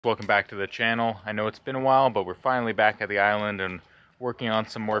Welcome back to the channel. I know it's been a while, but we're finally back at the island and working on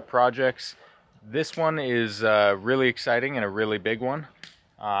some more projects. This one is really exciting and a really big one.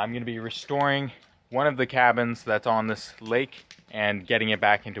 I'm going to be restoring one of the cabins that's on this lake and getting it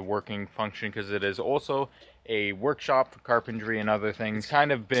back into working function because it is also a workshop for carpentry and other things. It's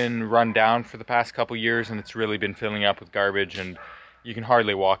kind of been run down for the past couple years and it's really been filling up with garbage and you can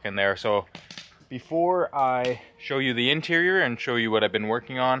hardly walk in there. So before I show you the interior and show you what I've been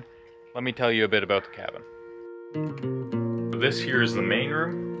working on, let me tell you a bit about the cabin. This here is the main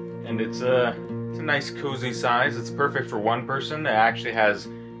room, and it's a nice cozy size. It's perfect for one person. It actually has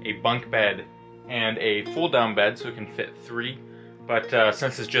a bunk bed and a fold-down bed, so it can fit 3. But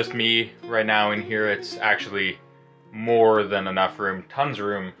since it's just me right now in here, it's actually more than enough room, tons of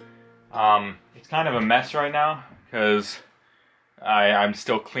room. It's kind of a mess right now, because I'm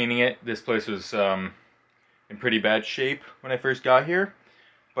still cleaning it. This place was in pretty bad shape when I first got here.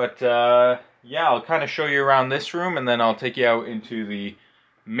 But yeah, I'll kind of show you around this room and then I'll take you out into the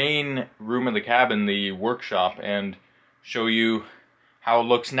main room of the cabin, the workshop, and show you how it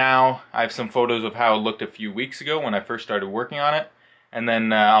looks now. I have some photos of how it looked a few weeks ago when I first started working on it. And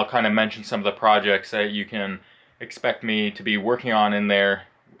then I'll kind of mention some of the projects that you can expect me to be working on in there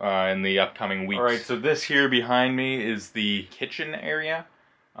in the upcoming weeks. Alright, so this here behind me is the kitchen area.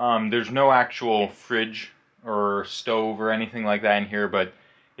 There's no actual fridge or stove or anything like that in here, but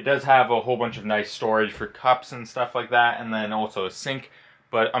it does have a whole bunch of nice storage for cups and stuff like that, and then also a sink.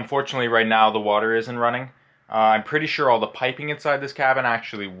 But unfortunately right now the water isn't running. I'm pretty sure all the piping inside this cabin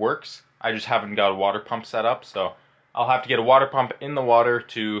actually works. I just haven't got a water pump set up, so I'll have to get a water pump in the water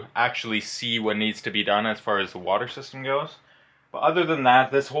to actually see what needs to be done as far as the water system goes. But other than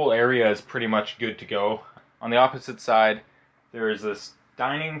that, this whole area is pretty much good to go. On the opposite side, there is this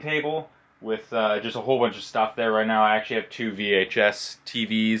dining table with just a whole bunch of stuff there right now. I actually have 2 VHS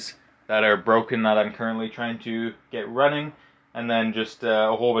TVs that are broken that I'm currently trying to get running. And then just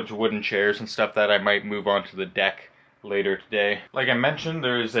a whole bunch of wooden chairs and stuff that I might move onto the deck later today. Like I mentioned,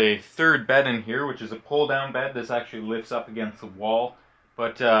 there is a third bed in here, which is a pull-down bed. This actually lifts up against the wall.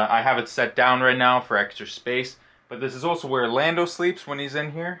 But I have it set down right now for extra space. But this is also where Lando sleeps when he's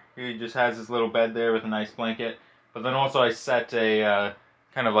in here. He just has his little bed there with a nice blanket. But then also I set a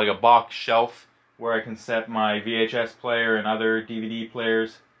kind of like a box shelf where I can set my VHS player and other DVD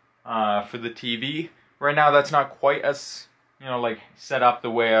players for the TV. Right now that's not quite as, like set up the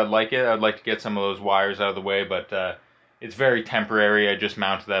way I'd like it. I'd like to get some of those wires out of the way, but it's very temporary. I just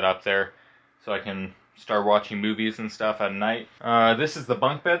mounted that up there so I can start watching movies and stuff at night. This is the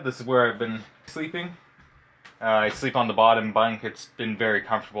bunk bed. This is where I've been sleeping. I sleep on the bottom bunk. It's been very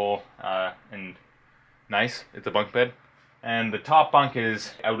comfortable and nice. It's a bunk bed. And the top bunk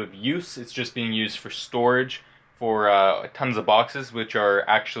is out of use. It's just being used for storage for tons of boxes, which are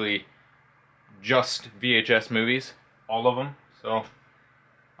actually just VHS movies, all of them. So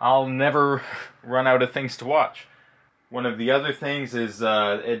I'll never run out of things to watch. One of the other things is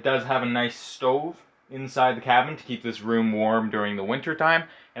it does have a nice stove inside the cabin to keep this room warm during the winter time.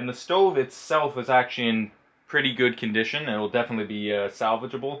 And the stove itself is actually in pretty good condition. It will definitely be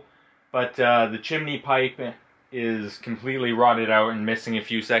salvageable. But the chimney pipe is completely rotted out and missing a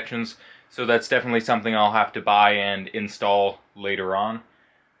few sections. So that's definitely something I'll have to buy and install later on.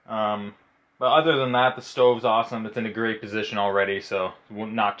 But other than that, the stove's awesome. It's in a great position already, so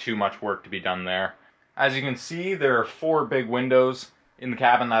not too much work to be done there. As you can see, there are 4 big windows in the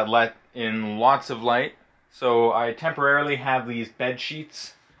cabin that let in lots of light. So I temporarily have these bed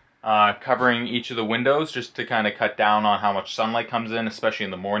sheets covering each of the windows just to kind of cut down on how much sunlight comes in, especially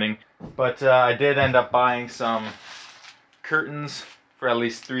in the morning. But I did end up buying some curtains for at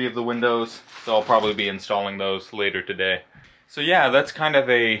least 3 of the windows, so I'll probably be installing those later today. So yeah, that's kind of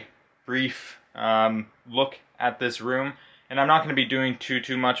a brief look at this room. And I'm not going to be doing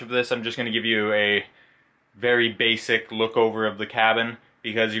too much of this. I'm just going to give you a very basic look over of the cabin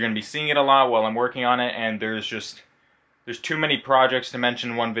because you're going to be seeing it a lot while I'm working on it, and there's too many projects to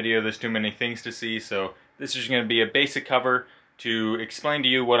mention in one video. There's too many things to see, so this is going to be a basic cover to explain to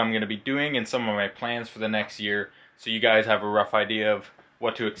you what I'm going to be doing and some of my plans for the next year, so you guys have a rough idea of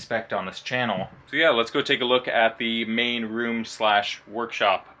what to expect on this channel. So yeah, let's go take a look at the main room slash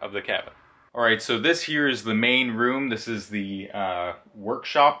workshop of the cabin. Alright, so this here is the main room. This is the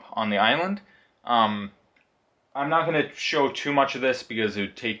workshop on the island. I'm not going to show too much of this because it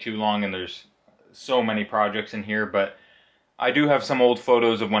would take too long and there's so many projects in here, but I do have some old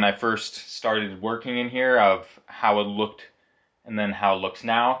photos of when I first started working in here of how it looked and then how it looks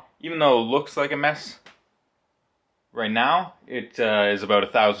now. Even though it looks like a mess right now, it is about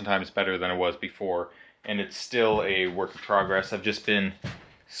 1,000 times better than it was before, and it's still a work in progress. I've just been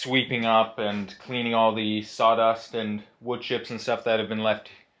sweeping up and cleaning all the sawdust and wood chips and stuff that have been left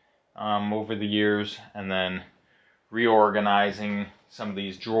over the years, and then reorganizing some of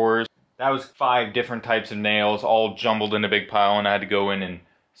these drawers. That was 5 different types of nails all jumbled in a big pile, and I had to go in and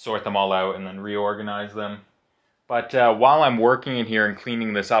sort them all out and then reorganize them. But while I'm working in here and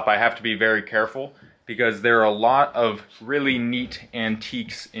cleaning this up, I have to be very careful because there are a lot of really neat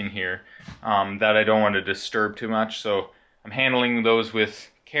antiques in here that I don't want to disturb too much. So I'm handling those with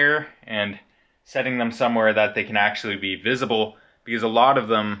care and setting them somewhere that they can actually be visible, because a lot of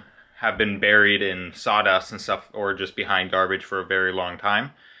them have been buried in sawdust and stuff, or just behind garbage for a very long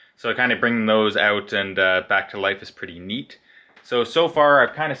time. So kind of bringing those out and back to life is pretty neat. So far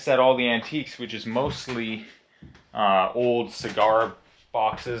I've kind of set all the antiques, which is mostly old cigar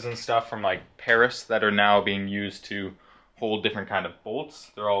boxes and stuff from like Paris that are now being used to hold different kind of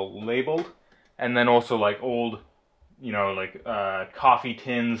bolts. They're all labeled. And then also like old, you know, like coffee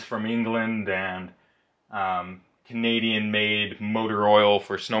tins from England, and Canadian-made motor oil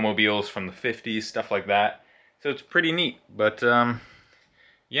for snowmobiles from the 50s, stuff like that. So it's pretty neat. But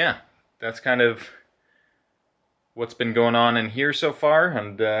yeah, that's kind of what's been going on in here so far,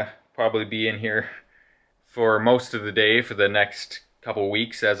 and probably be in here for most of the day for the next couple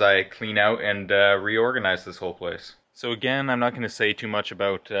weeks as I clean out and reorganize this whole place. So again, I'm not going to say too much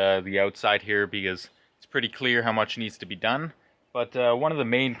about the outside here because it's pretty clear how much needs to be done. But one of the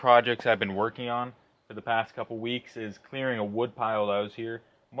main projects I've been working on for the past couple weeks is clearing a wood pile that was here.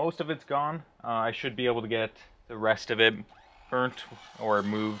 Most of it's gone. I should be able to get the rest of it burnt or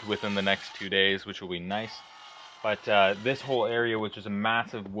moved within the next 2 days, which will be nice. But this whole area, which is a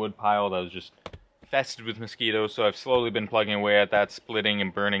massive wood pile that was just infested with mosquitoes, so I've slowly been plugging away at that, splitting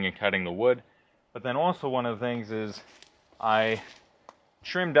and burning and cutting the wood. But then also one of the things is I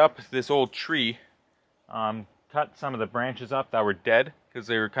trimmed up this old tree, cut some of the branches up that were dead because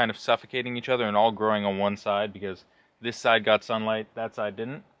they were kind of suffocating each other and all growing on one side because this side got sunlight, that side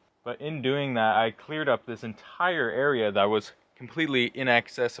didn't. But in doing that, I cleared up this entire area that was completely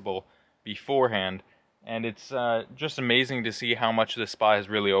inaccessible beforehand. And it's just amazing to see how much this spot has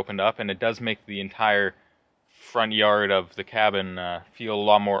really opened up, and it does make the entire front yard of the cabin feel a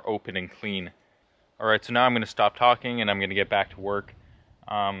lot more open and clean. Alright, so now I'm going to stop talking and I'm going to get back to work.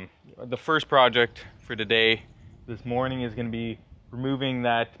 The first project for today, this morning, is going to be removing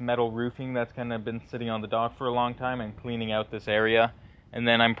that metal roofing that's kind of been sitting on the dock for a long time and cleaning out this area. And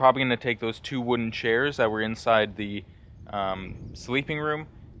then I'm probably going to take those 2 wooden chairs that were inside the sleeping room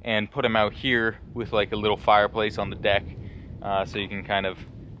and put them out here with like a little fireplace on the deck, so you can kind of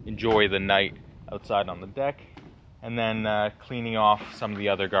enjoy the night outside on the deck. And then cleaning off some of the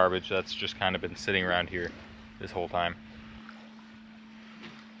other garbage that's just kind of been sitting around here this whole time.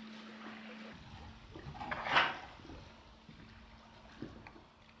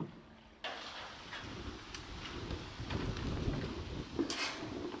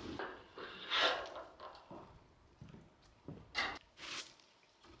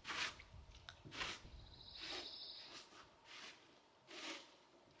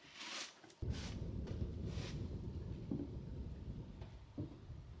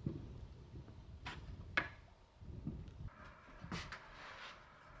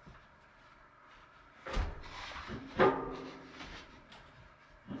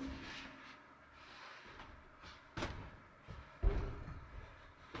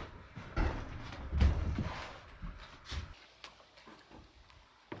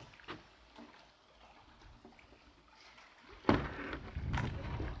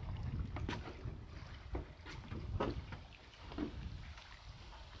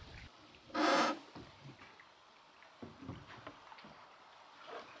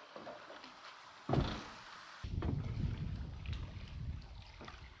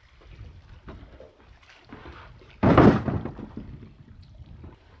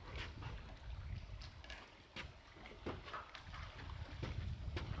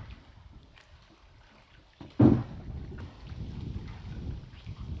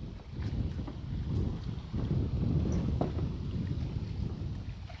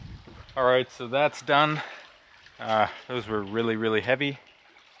 Alright, so that's done. Those were really heavy,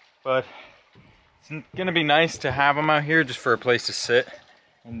 but it's gonna be nice to have them out here just for a place to sit,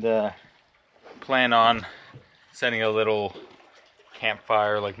 and plan on setting a little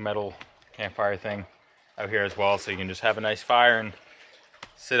campfire, like metal campfire thing out here as well, so you can just have a nice fire and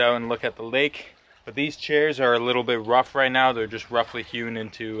sit out and look at the lake. But these chairs are a little bit rough right now. They're just roughly hewn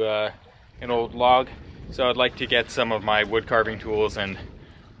into an old log, so I'd like to get some of my wood carving tools and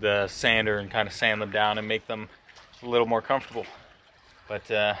the sander and kind of sand them down and make them a little more comfortable. But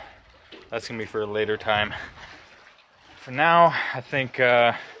that's gonna be for a later time. For now, I think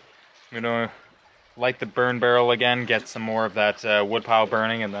I'm gonna light the burn barrel again, get some more of that wood pile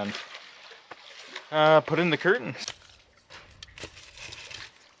burning, and then put in the curtains.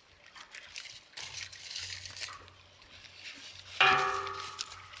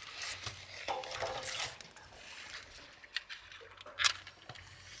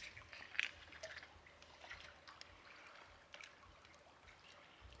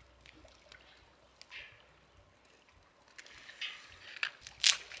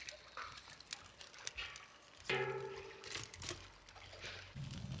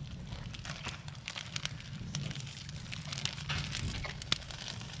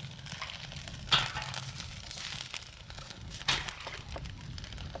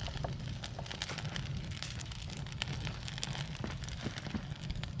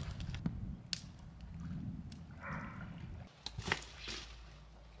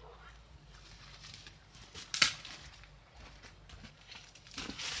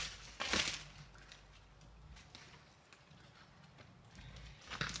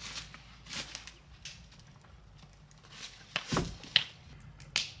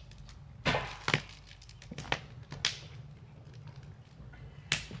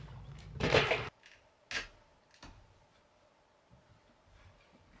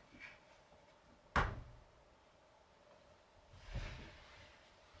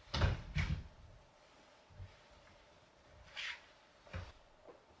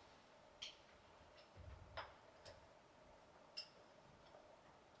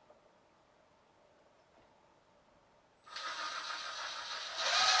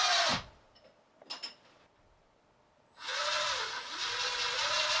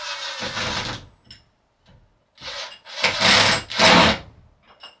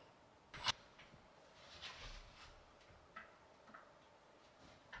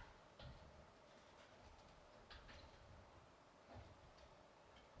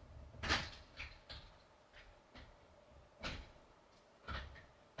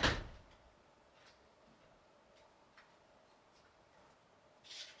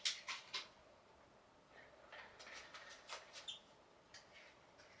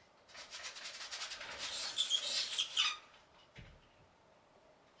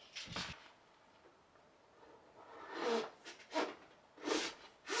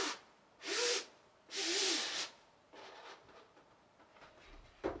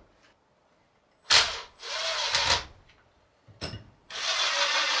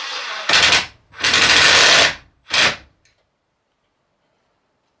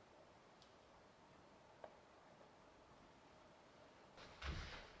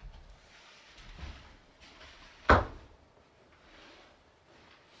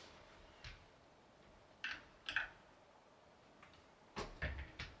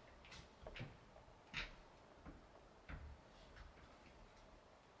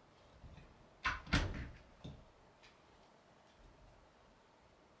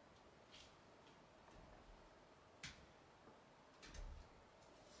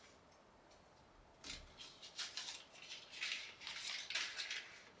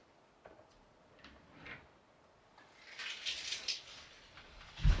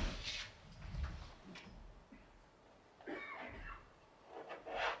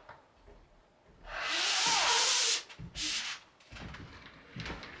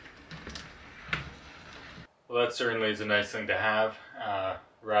 Well, that certainly is a nice thing to have,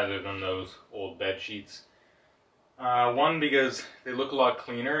 rather than those old bed sheets. One, because they look a lot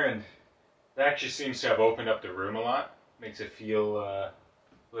cleaner, and it actually seems to have opened up the room a lot. Makes it feel a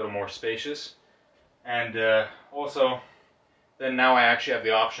little more spacious. And also, then now I actually have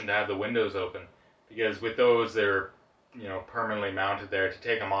the option to have the windows open, because with those, they're permanently mounted there. To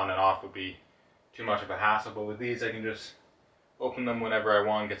take them on and off would be too much of a hassle, but with these I can just open them whenever I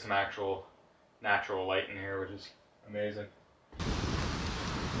want and get some actual natural light in here, which is amazing.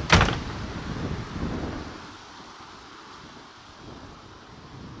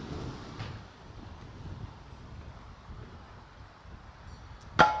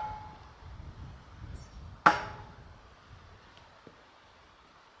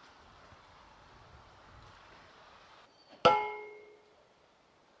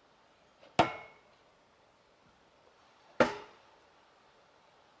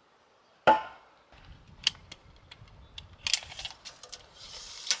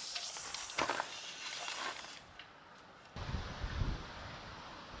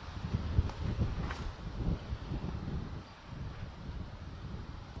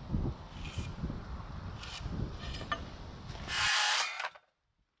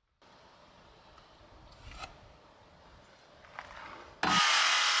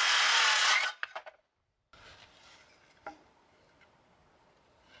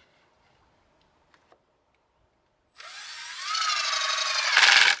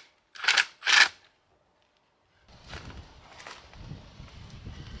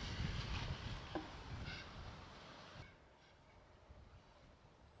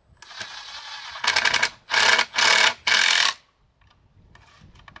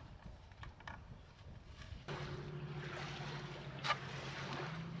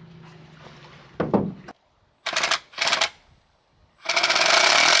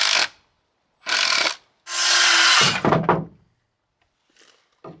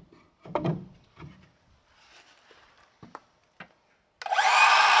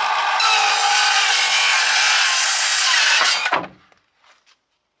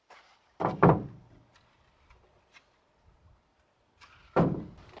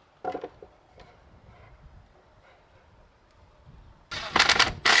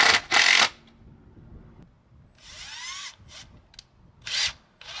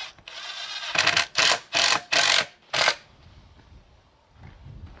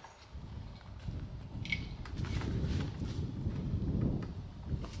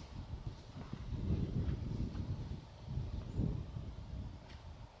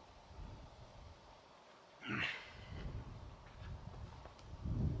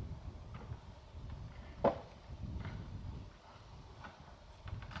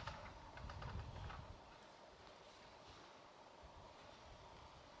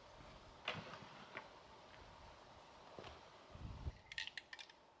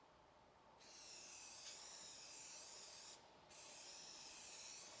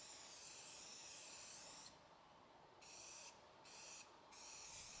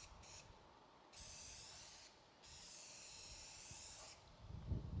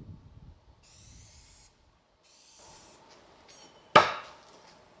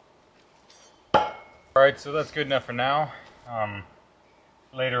 Alright, so that's good enough for now.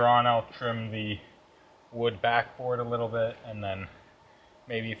 Later on I'll trim the wood backboard a little bit, and then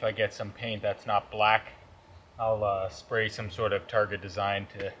maybe if I get some paint that's not black, I'll spray some sort of Target design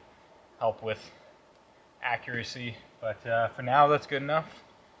to help with accuracy. But for now that's good enough.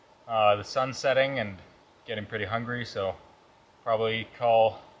 The sun's setting and getting pretty hungry, so probably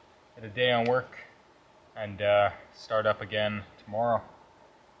call it a day on work and start up again tomorrow.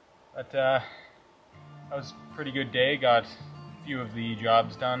 But that was a pretty good day. Got a few of the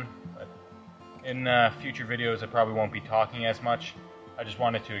jobs done, but in future videos I probably won't be talking as much. I just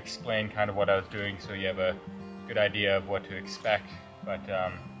wanted to explain kind of what I was doing so you have a good idea of what to expect. But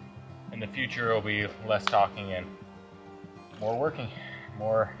in the future it'll be less talking and more working,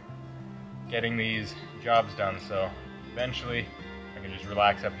 more getting these jobs done. So eventually I can just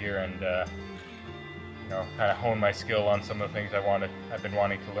relax up here and you know, kind of hone my skill on some of the things I've been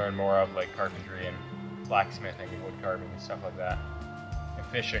wanting to learn more of, like carpentry and blacksmithing and wood carving and stuff like that, and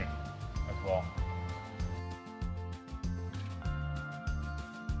fishing as well.